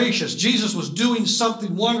but gracious. Jesus was doing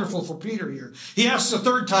something wonderful for Peter here. He asks the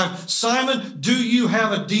third time, Simon, do you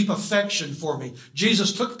have a deep affection for me?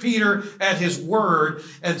 Jesus took Peter at his word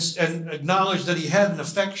and acknowledged that he had an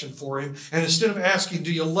affection for him. And instead of asking,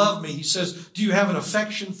 do you love me? He says, do you have an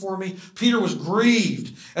affection for me? Peter was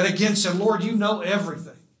grieved and again said, Lord, you know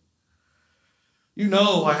everything. You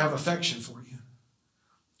know I have affection for you.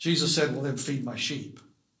 Jesus said, well, then feed my sheep.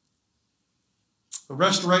 The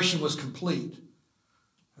restoration was complete,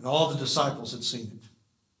 and all the disciples had seen it.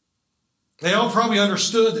 They all probably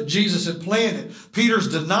understood that Jesus had planned it. Peter's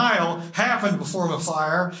denial happened before a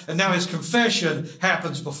fire, and now his confession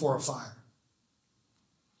happens before a fire.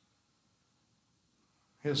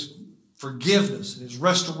 His forgiveness and his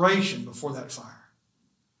restoration before that fire.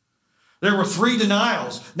 There were 3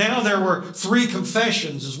 denials. Now there were 3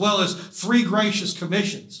 confessions as well as 3 gracious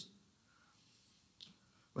commissions.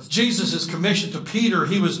 With Jesus' commission to Peter,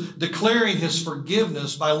 he was declaring his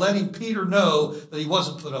forgiveness by letting Peter know that he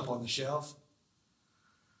wasn't put up on the shelf.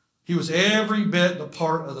 He was every bit a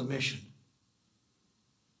part of the mission.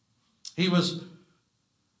 He was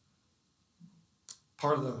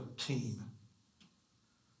part of the team.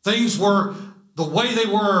 Things were the way they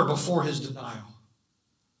were before his denial.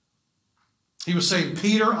 He was saying,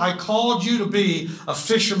 Peter, I called you to be a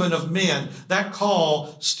fisherman of men. That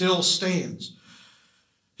call still stands.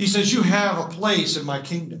 He says, you have a place in my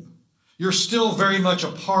kingdom. You're still very much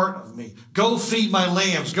a part of me. Go feed my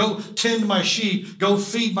lambs. Go tend my sheep. Go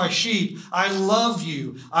feed my sheep. I love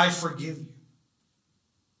you. I forgive you.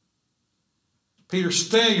 Peter's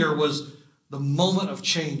failure was the moment of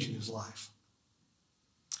change in his life.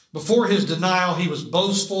 Before his denial, he was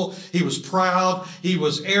boastful, he was proud, he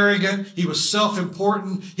was arrogant, he was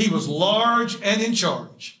self-important, he was large and in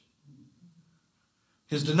charge.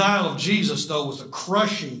 His denial of Jesus, though, was a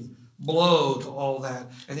crushing blow to all that,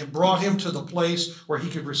 and it brought him to the place where he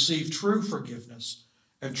could receive true forgiveness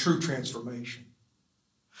and true transformation.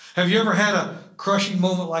 Have you ever had a crushing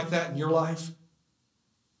moment like that in your life?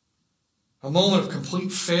 A moment of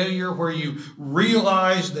complete failure where you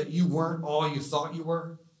realized that you weren't all you thought you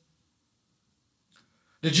were?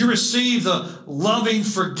 Did you receive the loving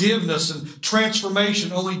forgiveness and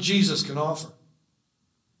transformation only Jesus can offer?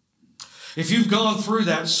 If you've gone through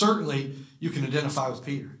that, certainly you can identify with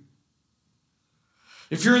Peter.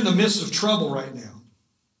 If you're in the midst of trouble right now,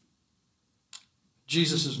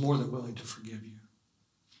 Jesus is more than willing to forgive you.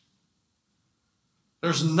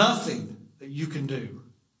 There's nothing that you can do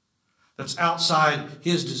that's outside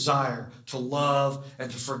his desire to love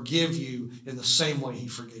and to forgive you in the same way he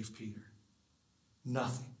forgave Peter.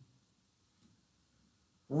 Nothing.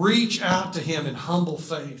 Reach out to him in humble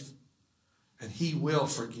faith, and he will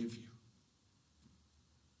forgive you.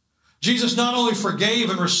 Jesus not only forgave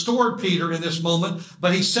and restored Peter in this moment,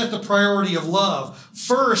 but he set the priority of love.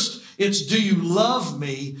 First, it's do you love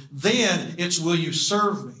me? Then it's will you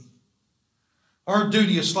serve me? Our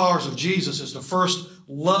duty as followers of Jesus is to first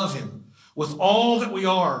love him with all that we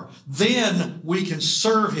are. Then we can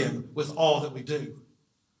serve him with all that we do.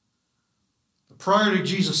 The priority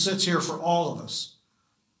Jesus sets here for all of us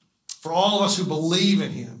who believe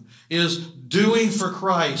in him, is doing for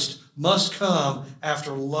Christ must come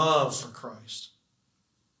after love for Christ.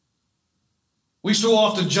 We so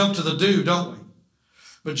often jump to the do, don't we?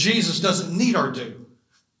 But Jesus doesn't need our do.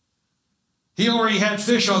 He already had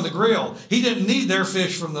fish on the grill. He didn't need their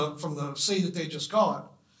fish from the sea that they just caught.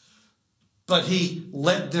 But he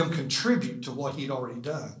let them contribute to what he'd already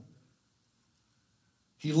done.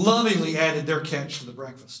 He lovingly added their catch to the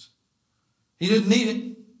breakfast. He didn't need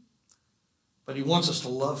it, but he wants us to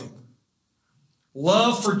love him.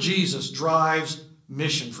 Love for Jesus drives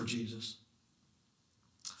mission for Jesus.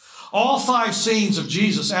 All 5 scenes of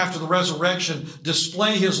Jesus after the resurrection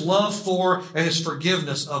display his love for and his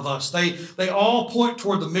forgiveness of us. They all point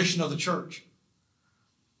toward the mission of the church.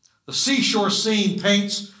 The seashore scene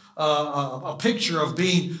paints a picture of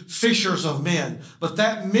being fishers of men, but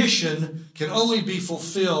that mission can only be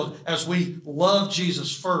fulfilled as we love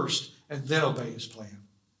Jesus first and then obey his plan.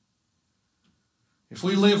 If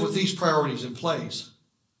we live with these priorities in place,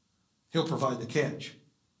 he'll provide the catch.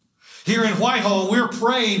 Here in Whitehall, we're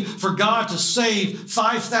praying for God to save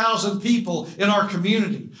 5,000 people in our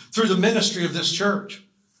community through the ministry of this church.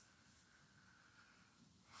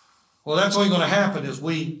 Well, that's only going to happen as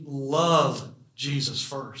we love Jesus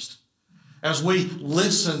first. As we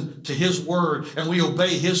listen to his word and we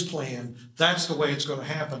obey his plan, that's the way it's going to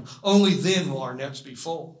happen. Only then will our nets be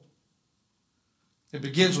full. It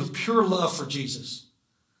begins with pure love for Jesus.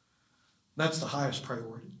 That's the highest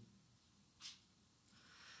priority.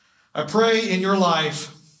 I pray in your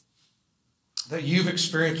life that you've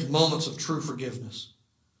experienced moments of true forgiveness.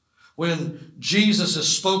 When Jesus has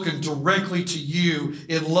spoken directly to you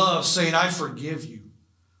in love, saying, I forgive you.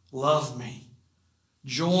 Love me.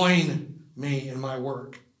 Join me in my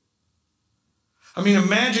work. I mean,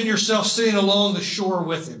 imagine yourself sitting along the shore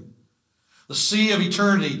with him. The sea of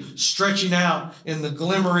eternity stretching out in the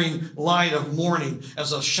glimmering light of morning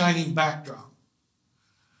as a shining backdrop.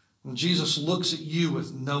 And Jesus looks at you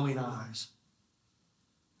with knowing eyes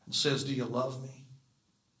and says, do you love me?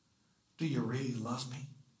 Do you really love me?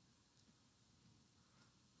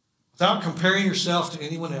 Without comparing yourself to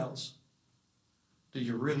anyone else, do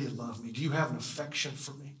you really love me? Do you have an affection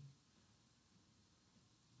for me?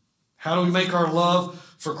 How do we make our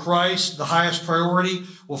love for Christ the highest priority?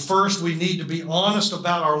 Well, first, we need to be honest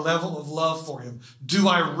about our level of love for him. Do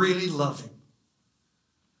I really love him?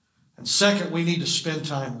 And second, we need to spend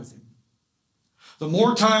time with him. The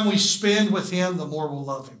more time we spend with him, the more we'll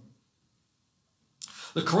love him.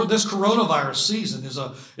 This coronavirus season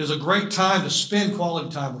is a great time to spend quality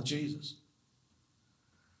time with Jesus.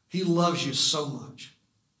 He loves you so much.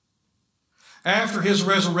 After his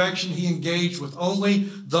resurrection, he engaged with only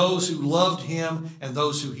those who loved him and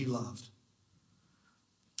those who he loved.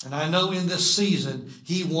 And I know in this season,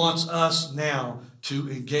 he wants us now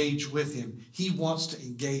to engage with him. He wants to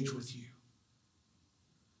engage with you.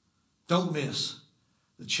 Don't miss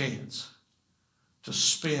the chance to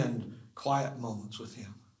spend quiet moments with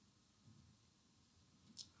him.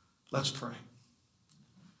 Let's pray.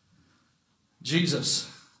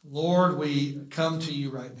 Jesus, Lord, we come to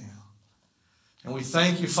you right now. And we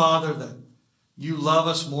thank you, Father, that you love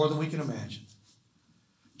us more than we can imagine.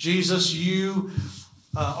 Jesus, you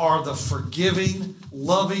are the forgiving,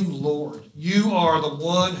 loving Lord. You are the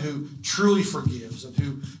one who truly forgives and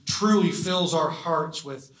who truly fills our hearts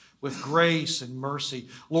with grace and mercy.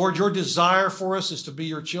 Lord, your desire for us is to be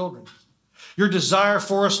your children. Your desire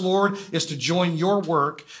for us, Lord, is to join your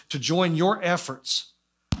work, to join your efforts,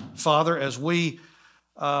 Father, as we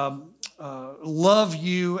love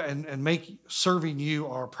you and make serving you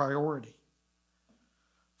our priority.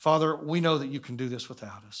 Father, we know that you can do this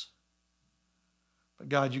without us. But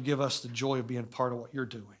God, you give us the joy of being part of what you're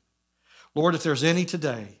doing. Lord, if there's any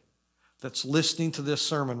today that's listening to this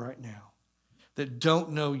sermon right now that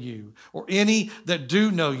don't know you, or any that do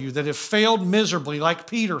know you that have failed miserably like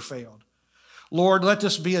Peter failed, Lord, let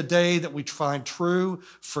this be a day that we find true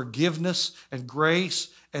forgiveness and grace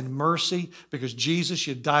and mercy, because Jesus,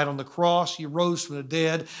 you died on the cross, you rose from the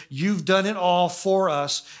dead, you've done it all for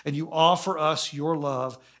us, and you offer us your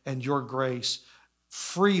love and your grace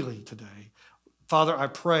freely today. Father, I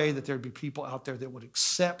pray that there'd be people out there that would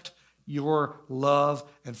accept your love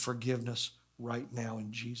and forgiveness right now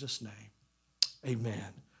in Jesus' name.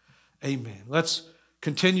 Amen. Amen. Let's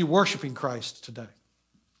continue worshiping Christ today.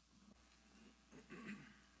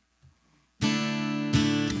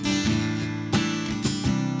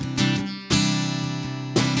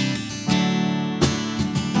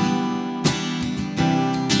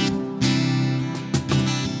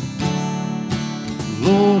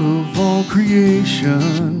 Lord of all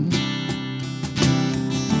creation,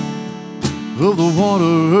 of the water,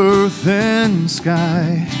 earth, and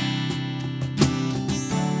sky,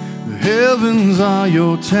 the heavens are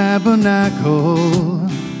your tabernacle.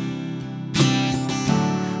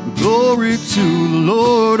 Glory to the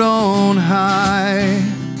Lord on high.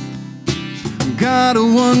 God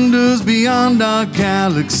of wonders beyond our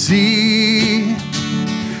galaxy,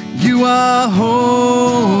 you are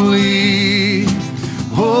holy,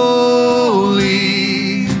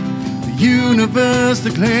 holy. The universe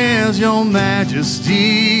declares your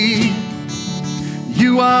majesty.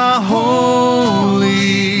 You are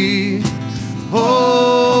holy,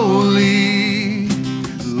 holy,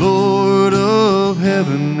 Lord of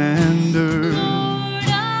heaven and earth. Lord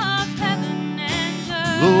of heaven and earth.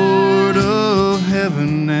 Lord of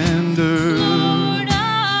heaven and earth.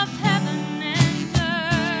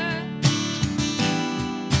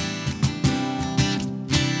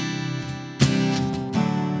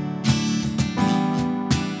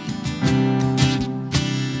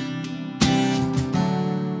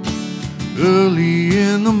 Early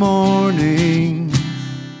in the morning,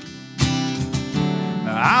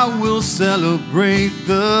 I will celebrate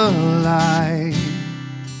the light.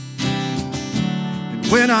 And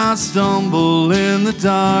when I stumble in the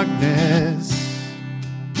darkness,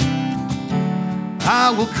 I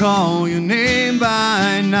will call your name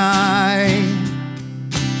by night.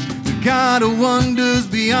 The God of wonders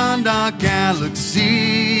beyond our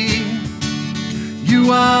galaxy,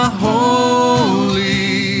 you are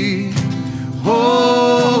holy,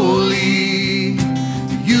 holy.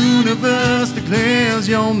 The universe declares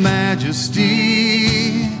your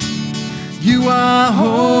majesty. You are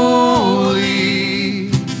holy,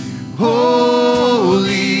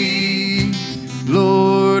 holy,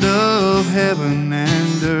 Lord of heaven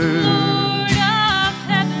and earth. Lord of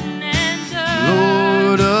heaven and earth.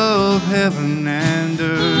 Lord of heaven and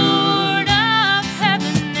earth. Lord of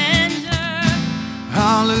heaven and earth.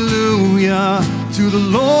 Hallelujah to the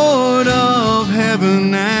Lord of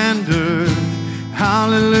heaven and earth.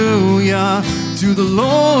 Hallelujah to the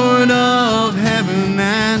Lord of heaven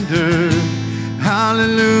and earth.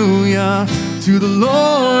 Hallelujah to the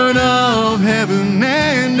Lord of heaven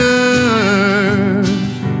and earth.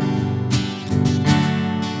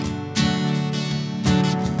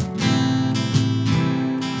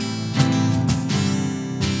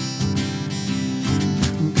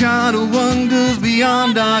 God of wonders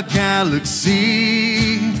beyond our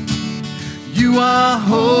galaxy, you are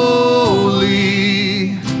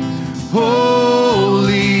holy,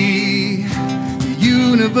 holy. The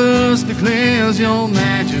universe declares your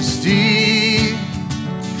majesty.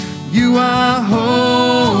 You are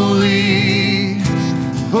holy,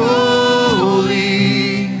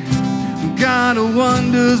 holy. God of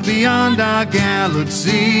wonders beyond our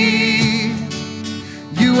galaxy,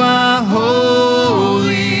 you are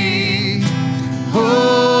holy,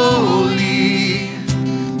 holy.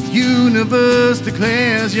 The universe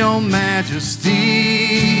declares your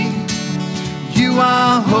majesty. You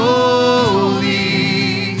are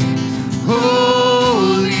holy,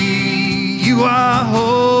 holy. You are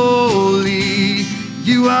holy.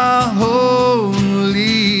 You are holy.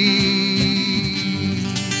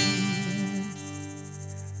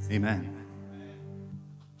 Amen.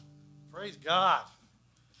 Praise God.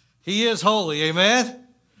 He is holy, amen?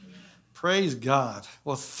 Praise God.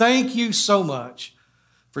 Well, thank you so much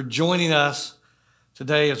for joining us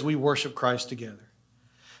today as we worship Christ together.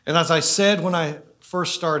 And as I said when I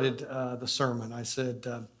first started the sermon, I said,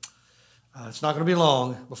 it's not going to be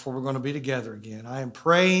long before we're going to be together again. I am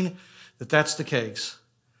praying that that's the case.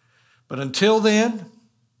 But until then,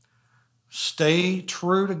 stay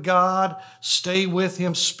true to God, stay with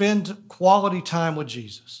Him, spend quality time with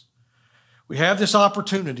Jesus. We have this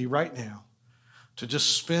opportunity right now to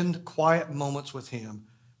just spend quiet moments with Him.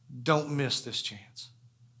 Don't miss this chance.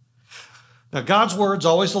 Now, God's word's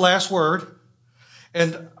always the last word.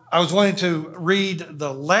 And I was wanting to read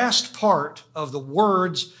the last part of the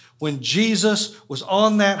words when Jesus was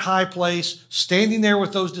on that high place, standing there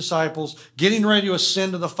with those disciples, getting ready to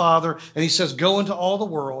ascend to the Father. And He says, go into all the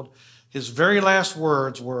world. His very last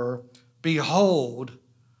words were, behold,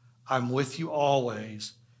 I'm with you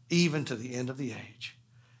always, even to the end of the age.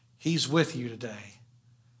 He's with you today.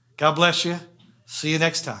 God bless you. See you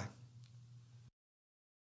next time.